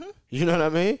therapists. You know what I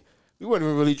mean? We weren't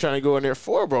even really trying to go in there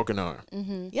for a broken arm.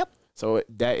 Yep. So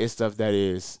that is stuff that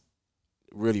is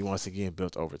really, once again,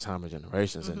 built over time and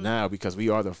generations. And now, because we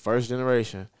are the first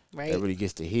generation Right. that really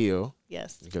gets to heal,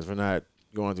 Yes. because we're not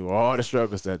going through all the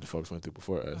struggles that the folks went through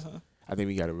before us, I think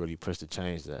we got to really push to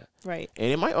change that. Right.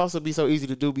 And it might also be so easy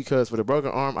to do because with a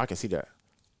broken arm, I can see that.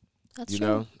 That's You true.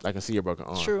 know, I can see your broken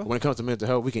arm. True. When it comes to mental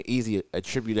health, we can easily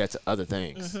attribute that to other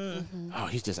things. Oh,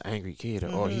 he's just an angry kid, or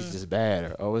oh, he's just bad,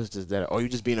 or oh, it's just that, or you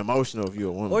just being emotional if you're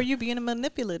a woman. Or you being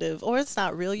manipulative, or it's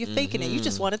not real. You're faking it. You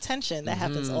just want attention. That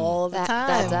happens all the time.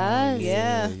 That does.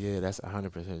 Yeah. Yeah, that's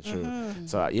 100% true.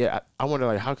 So yeah, I wonder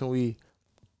like how can we?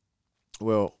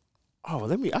 Well,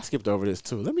 I skipped over this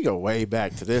too. Let me go way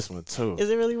back to this one too. Is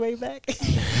it really way back?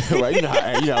 Right, you know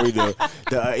how we do.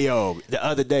 The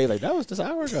other day, like that was just an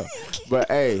hour ago. But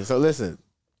hey, so listen.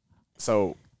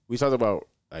 So we talked about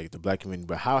like the black community,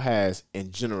 but how has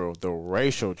in general the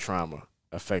racial trauma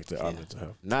affected our mental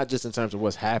health? Not just in terms of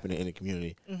what's happening in the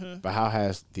community, but how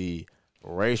has the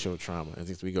racial trauma and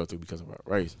things we go through because of our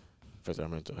race affected our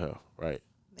mental health? Right.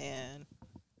 Man.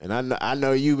 And I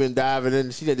know you've been diving in.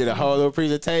 She did a whole little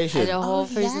presentation. I did a whole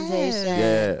presentation.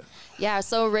 Yeah. Yeah,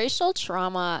 so racial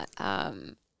trauma,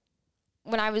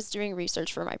 when I was doing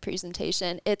research for my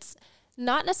presentation, it's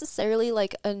not necessarily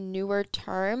like a newer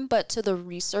term, but to the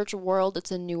research world, it's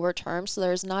a newer term. So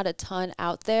there's not a ton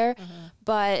out there,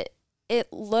 but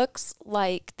it looks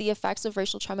like the effects of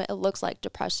racial trauma, it looks like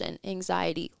depression,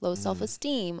 anxiety, low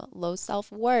self-esteem, low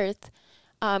self-worth,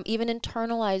 even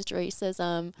internalized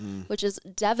racism, which is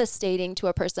devastating to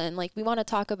a person. Like, we want to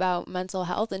talk about mental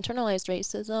health. Internalized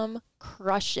racism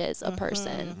crushes a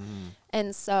person.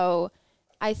 And so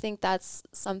I think that's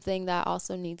something that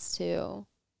also needs to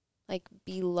like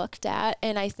be looked at.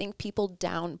 And I think people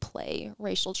downplay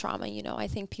racial trauma. You know, I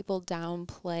think people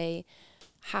downplay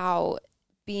how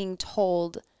being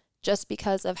told just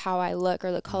because of how I look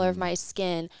or the color of my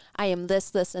skin, I am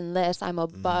this, this, and this, I'm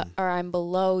or I'm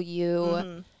below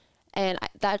you. And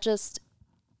that just,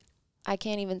 I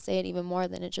can't even say it even more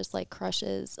than it just like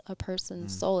crushes a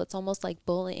person's soul. It's almost like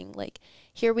bullying. Like,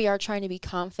 here we are trying to be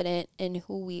confident in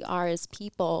who we are as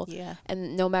people. Yeah.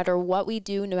 And no matter what we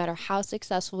do, no matter how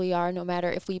successful we are, no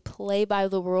matter if we play by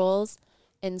the rules,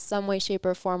 in some way, shape,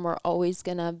 or form, we're always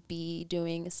going to be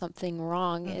doing something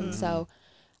wrong. And so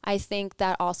I think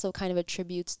that also kind of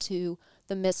attributes to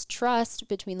the mistrust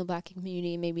between the black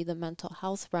community and maybe the mental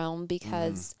health realm,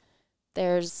 because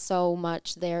there's so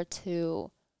much there to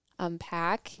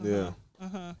unpack. Yeah.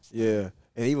 Yeah.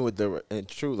 And even with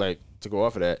like to go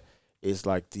off of that, it's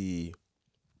like the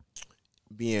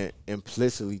being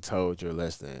implicitly told you're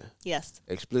less than. Yes.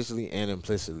 Explicitly and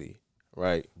implicitly,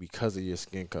 right? Because of your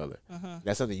skin color.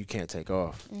 That's something you can't take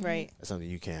off. Right. That's something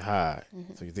you can't hide.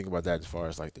 So you think about that as far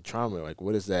as like the trauma, like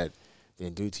what does that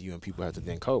then do to you, and people have to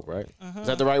then cope, right? Is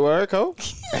that the right word, cope?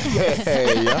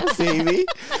 Hey, y'all see me?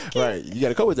 Right. You got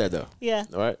to cope with that though. Yeah.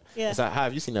 All right. Yeah. So how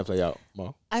have you seen that play out,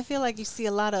 Mo? I feel like you see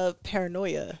a lot of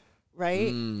paranoia,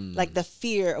 right? Like the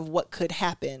fear of what could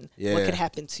happen, what could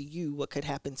happen to you, what could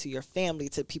happen to your family,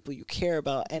 to people you care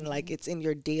about. And like, it's in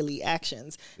your daily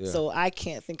actions. So I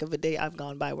can't think of a day I've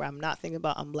gone by where I'm not thinking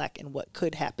about I'm black and what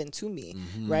could happen to me,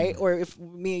 right? Or if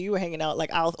me and you were hanging out,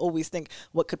 like I'll always think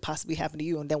what could possibly happen to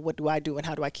you, and then what do I do, and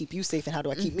how do I keep you safe, and how do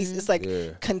I keep me? It's like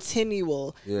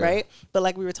continual, right? But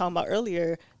like we were talking about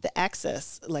earlier, the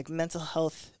access, like mental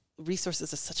health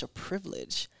resources is such a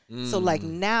privilege. So like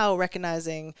now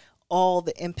recognizing all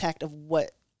the impact of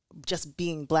what just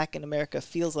being black in America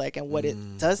feels like and what it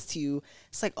does to you,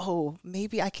 it's like, oh,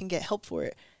 maybe I can get help for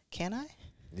it. Can I?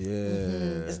 Yeah.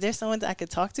 Is there someone that I could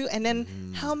talk to? And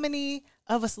then how many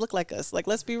of us look like us? Like,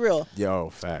 let's be real. Yo,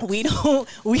 facts. We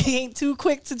ain't too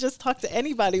quick to just talk to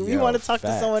anybody. We want to talk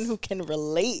to someone who can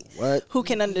relate, who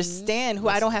can understand, who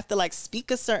I don't have to like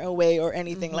speak a certain way or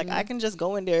anything. Like, I can just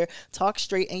go in there, talk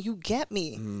straight, and you get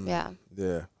me. Yeah.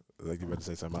 Yeah. Like you about to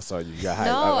say something. I saw you. You got hype.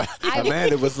 No,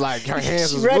 Amanda was like, her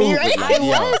hands was ready, moving. right? Like,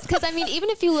 I was, because I mean,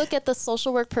 even if you look at the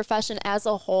social work profession as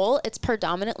a whole, it's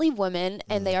predominantly women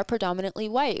and they are predominantly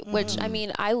white, which I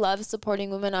mean, I love supporting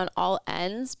women on all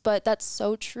ends, but that's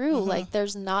so true. Like,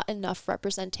 there's not enough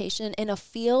representation in a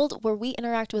field where we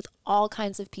interact with all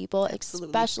kinds of people,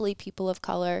 especially people of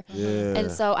color. Yeah.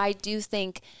 And so I do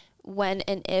think when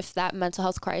and if that mental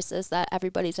health crisis that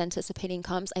everybody's anticipating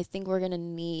comes, I think we're going to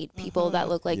need people that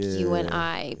look like you and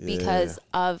I, because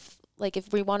of like,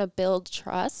 if we want to build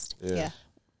trust,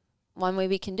 one way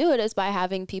we can do it is by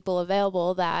having people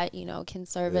available that, you know, can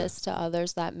service to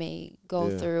others that may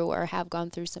go through or have gone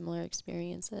through similar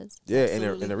experiences. Yeah,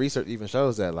 and the research even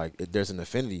shows that, like, there's an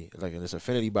affinity, like, there's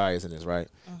affinity bias in this, right?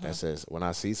 That says when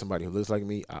I see somebody who looks like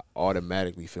me, I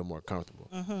automatically feel more comfortable.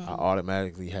 I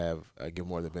automatically give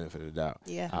more of the benefit of the doubt.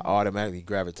 Yeah. I automatically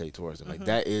gravitate towards them. Like,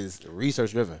 that is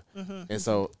research driven. And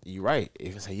so you're right.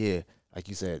 If you say, yeah, like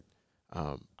you said,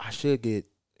 I should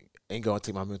ain't gonna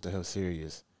take my mental health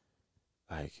serious.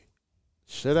 Like,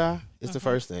 should I? It's the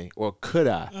first thing. Or could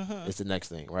I? It's the next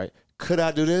thing, right? Could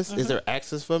I do this? Is there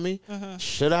access for me?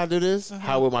 Should I do this?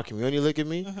 How will my community look at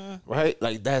me? Right?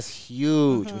 Like, that's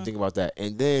huge when you think about that.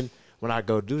 And then when I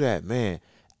go do that, man,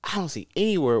 I don't see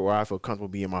anywhere where I feel comfortable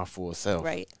being my full self.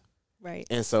 Right. Right.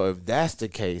 And so if that's the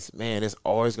case, man, it's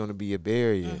always going to be a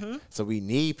barrier. So we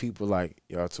need people like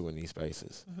y'all two in these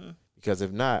spaces. Because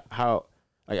if not,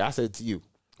 like I said to you,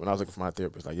 when I was looking for my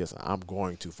therapist, like, yes, I'm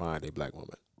going to find a black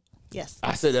woman. Yes.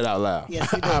 I said that out loud.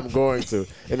 Yes, you did. I'm going to.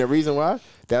 And the reason why,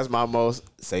 that's my most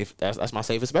safe, that's my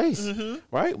safest space,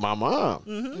 right? My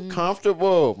mom.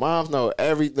 Comfortable. Moms know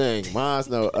everything. Moms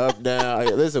know up, down.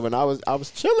 Like, listen, when I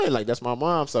was chilling, like, that's my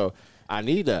mom. So I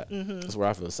need that. That's where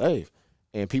I feel safe.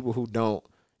 And people who don't,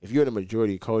 if you're in a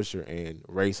majority culture and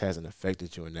race hasn't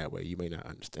affected you in that way, you may not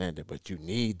understand it, but you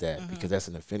need that because that's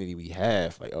an affinity we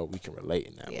have. Like, oh, we can relate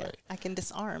in that way. I can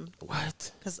disarm.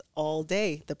 What? Because all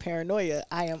day, the paranoia,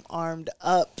 I am armed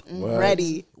up,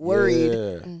 ready, worried.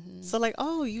 Yeah. So like,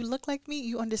 oh, you look like me,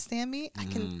 you understand me. I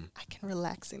can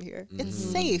relax in here. It's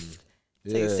safe.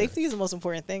 Yeah. Safety is the most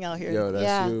important thing out here. Yo,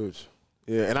 that's huge.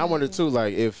 Yeah, and I wonder too,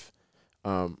 like, if,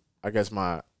 I guess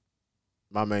my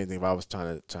main thing, if I was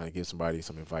trying to give somebody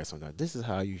some advice on that, this is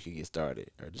how you should get started,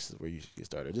 or this is where you should get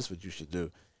started, this is what you should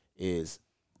do, is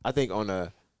I think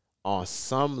on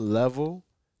some level,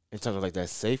 in terms of like that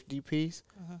safety piece,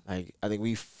 like, I think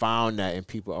we found that in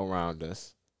people around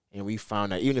us, and we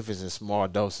found that even if it's in small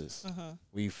doses,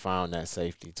 we found that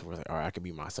safety to where, like, all right, I can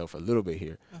be myself a little bit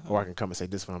here, or I can come and say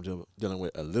this is what I'm dealing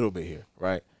with a little bit here,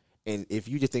 right? And if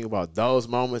you just think about those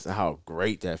moments and how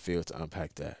great that feels to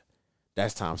unpack that,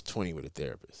 that's times 20 with a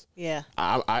therapist. Yeah.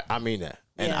 I mean that.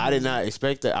 And I did not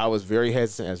expect that. I was very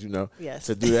hesitant, as you know,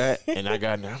 to do that. And I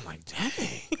got in there, I'm like,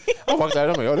 dang. I walked out,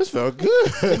 I'm like, oh, this felt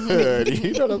good.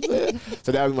 You know what I'm saying?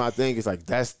 So that was my thing. It's like,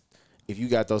 that's, if you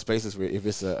got those spaces where, if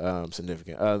it's a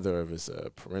significant other, or if it's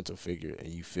a parental figure, and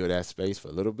you feel that space for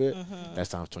a little bit, that's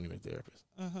times 20 with a therapist.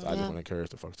 So I just want to encourage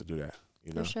the folks to do that.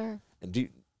 You know? For sure. And do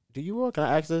you all, can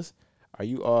I ask this? Are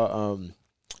you all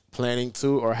planning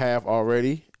to or have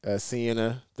already seeing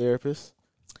a therapist?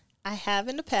 I have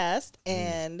in the past,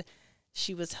 and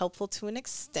she was helpful to an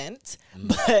extent,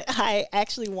 but I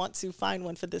actually want to find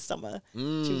one for this summer.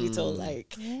 Truth be told,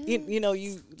 like, you know,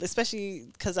 especially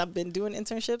because I've been doing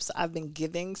internships, I've been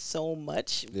giving so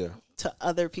much to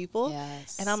other people.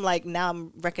 Yes. And I'm like, now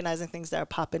I'm recognizing things that are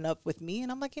popping up with me.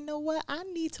 And I'm like, you know what? I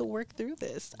need to work through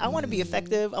this. I want to be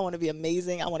effective. I want to be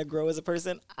amazing. I want to grow as a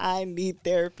person. I need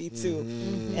therapy too.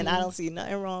 And I don't see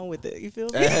nothing wrong with it. You feel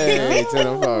me? Hey,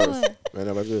 tell them folks. Man,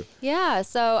 how about you? Yeah,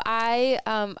 so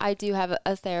I do have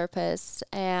a therapist,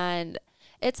 and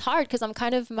it's hard because I'm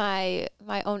kind of my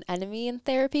own enemy in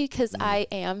therapy because I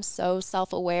am so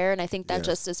self-aware, and I think that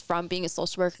just is from being a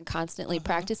social worker and constantly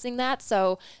practicing that.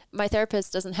 So my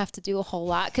therapist doesn't have to do a whole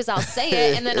lot because I'll say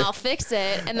it and then I'll fix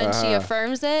it, and then she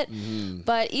affirms it.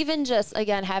 But even just,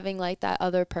 again, having like that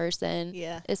other person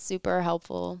is super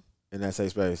helpful. In that safe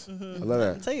space. I love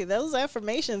that. I tell you, those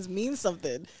affirmations mean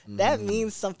something. That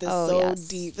means something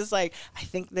deep. It's like, I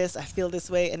think this, I feel this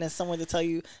way, and then someone to tell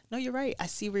you, no, you're right. I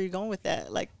see where you're going with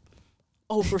that. Like,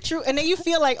 oh, for true. And then you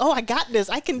feel like, oh, I got this.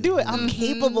 I can do it. I'm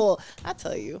capable. I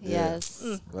tell you. Yes.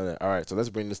 Love that. All right, so let's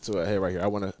bring this to a head right here. I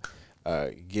want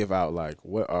to give out, like,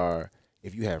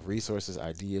 if you have resources,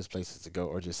 ideas, places to go,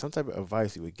 or just some type of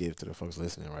advice you would give to the folks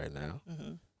listening right now,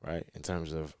 right, in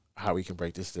terms of how we can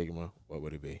break this stigma, what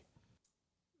would it be?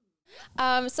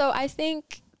 So I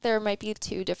think there might be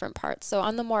two different parts. So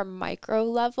on the more micro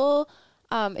level,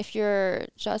 if you're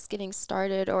just getting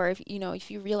started, or if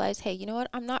you realize, hey, you know what,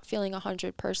 I'm not feeling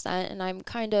 100%, and I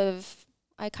kind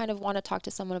of want to talk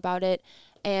to someone about it,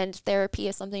 and therapy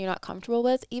is something you're not comfortable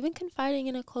with, even confiding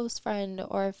in a close friend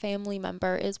or a family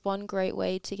member is one great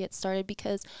way to get started,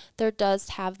 because there does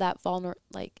have that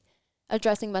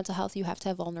addressing mental health, you have to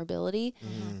have vulnerability.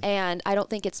 And I don't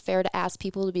think it's fair to ask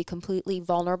people to be completely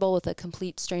vulnerable with a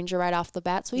complete stranger right off the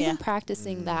bat. So even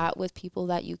practicing that with people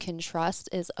that you can trust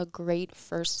is a great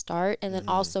first start. And then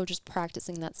also just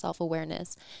practicing that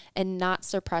self-awareness and not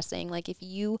suppressing. Like, if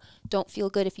you don't feel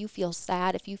good, if you feel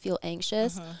sad, if you feel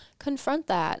anxious, confront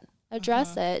that.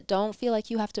 Address it. Don't feel like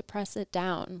you have to press it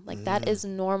down. Like that is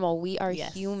normal. We are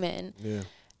human. Yeah.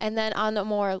 And then on a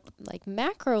more like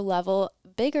macro level,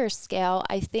 bigger scale,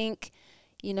 I think,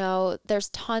 you know, there's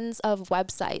tons of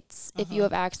websites if you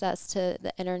have access to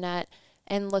the internet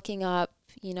and looking up,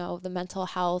 you know, the Mental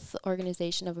Health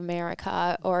Organization of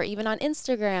America, or even on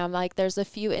Instagram. Like there's a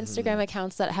few Instagram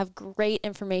accounts that have great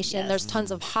information. There's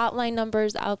tons of hotline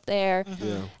numbers out there.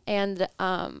 And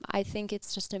I think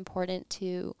it's just important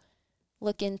to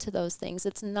look into those things.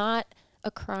 It's not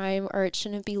a crime, or it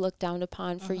shouldn't be looked down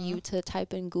upon for you to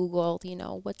type in Google, you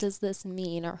know, what does this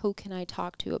mean, or who can I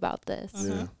talk to about this?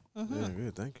 Yeah,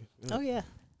 good. Thank you. Yeah. Oh, yeah.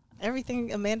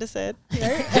 Everything Amanda said,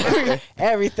 right?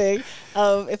 Everything.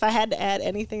 If I had to add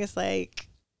anything, it's like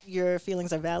your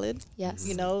feelings are valid. Yes.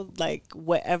 You know, like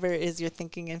whatever is you're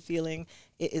thinking and feeling,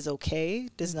 it is okay.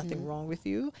 There's nothing wrong with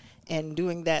you. And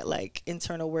doing that like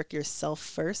internal work yourself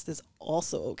first is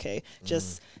also okay.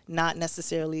 Just not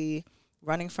necessarily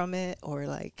running from it or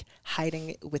like hiding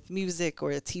it with music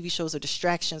or TV shows or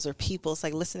distractions or people. It's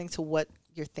like listening to what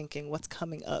you're thinking, what's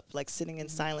coming up, like sitting in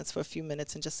silence for a few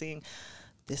minutes and just seeing,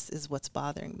 this is what's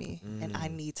bothering me and I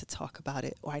need to talk about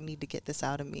it, or I need to get this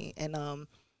out of me. And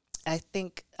I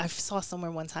think I saw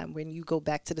somewhere one time, when you go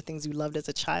back to the things you loved as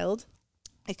a child,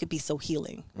 it could be so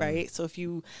healing, right? So if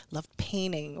you loved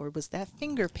painting, or was that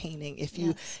finger painting, if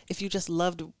you just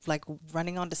loved like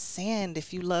running on the sand,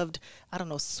 if you loved, I don't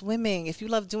know, swimming, if you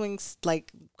loved doing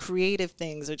like creative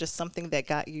things, or just something that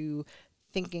got you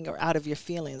thinking or out of your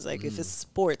feelings, like if it's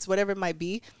sports, whatever it might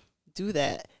be, do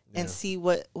that. And see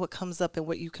what comes up and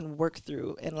what you can work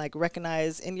through, and like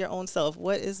recognize in your own self,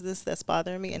 what is this that's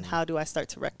bothering me and how do I start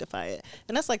to rectify it?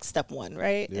 And that's like step one,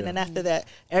 right? And then after that,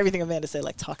 everything Amanda said,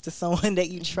 like talk to someone that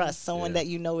you trust, someone that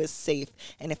you know is safe.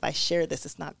 And if I share this,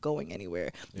 it's not going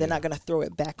anywhere. They're not going to throw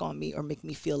it back on me or make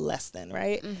me feel less than,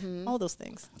 right? All those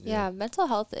things. Yeah, mental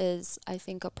health is, I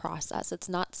think, a process. It's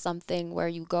not something where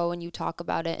you go and you talk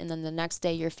about it and then the next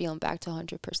day you're feeling back to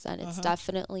 100%. It's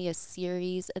definitely a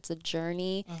series. It's a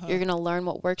journey. You're going to learn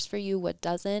what works for you, what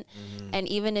doesn't. And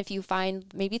even if you find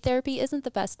maybe therapy isn't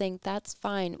the best thing, that's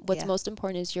fine. What's most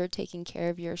important is you're taking care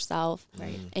of yourself,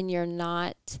 and you're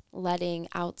not letting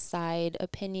outside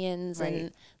opinions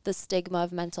and the stigma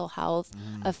of mental health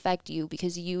affect you,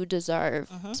 because you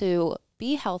deserve to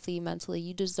be healthy mentally.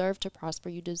 You deserve to prosper.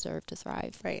 You deserve to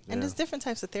thrive. Right. And there's different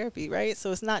types of therapy, right?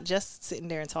 So it's not just sitting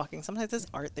there and talking. Sometimes there's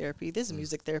art therapy, there's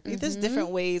music therapy, there's different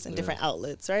ways and different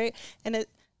outlets, right? And it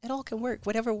all can work.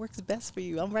 Whatever works best for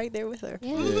you. I'm right there with her.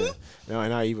 No,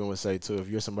 and I even would say too, if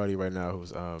you're somebody right now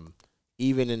who's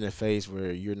even in the phase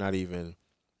where you're not even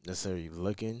necessarily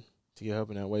looking to get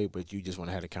help in that way, but you just want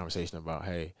to have a conversation about,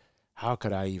 hey, how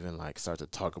could I even like start to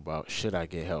talk about, should I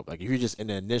get help? Like if you're just in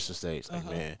the initial stage, like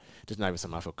man, this is not even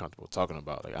something I feel comfortable talking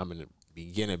about. Like I'm in the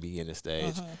beginning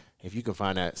stage. If you can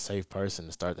find that safe person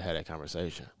to start to have that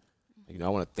conversation, you know, I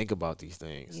want to think about these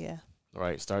things. Yeah.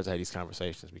 Right, start to have these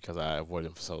conversations because I avoided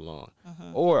them for so long.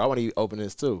 Or I want to open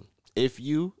this too. If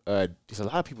you, because a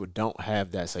lot of people don't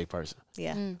have that safe person.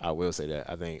 Yeah. I will say that.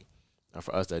 I think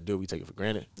for us that do, we take it for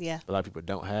granted. Yeah. A lot of people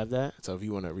don't have that. So if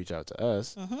you want to reach out to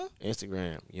us,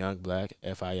 Instagram, Young Black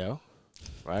FIO,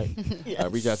 right?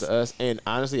 Reach out to us. And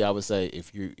honestly, I would say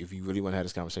if you really want to have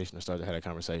this conversation or start to have that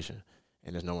conversation,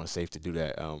 and there's no one safe to do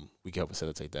that, we can help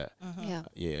facilitate that. Yeah,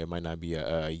 it might not be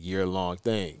a year-long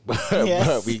thing, but,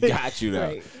 but we got you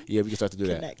though. Yeah, we can start to do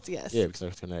Connect, that. yes. Yeah, we can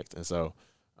start to connect. And so,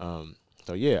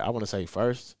 yeah, I want to say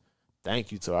first,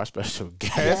 thank you to our special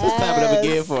guest. It's time up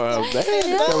again for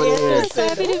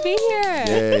happy to be here.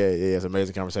 Yeah, it's an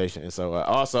amazing conversation. And so,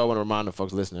 also, I want to remind the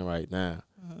folks listening right now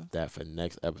that for the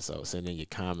next episode, send in your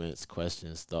comments,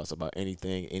 questions, thoughts about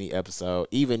anything, any episode,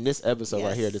 even this episode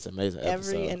right here, this amazing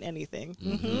episode. Every and anything.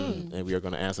 And we are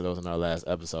going to answer those in our last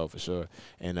episode for sure.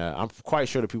 And I'm quite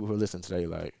sure the people who listen today,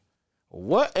 like,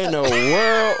 what in the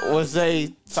world was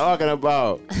they talking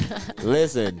about?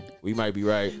 Listen, we might be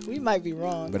right. We might be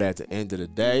wrong. But at the end of the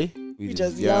day, we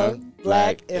just young,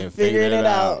 black, and figuring it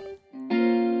out.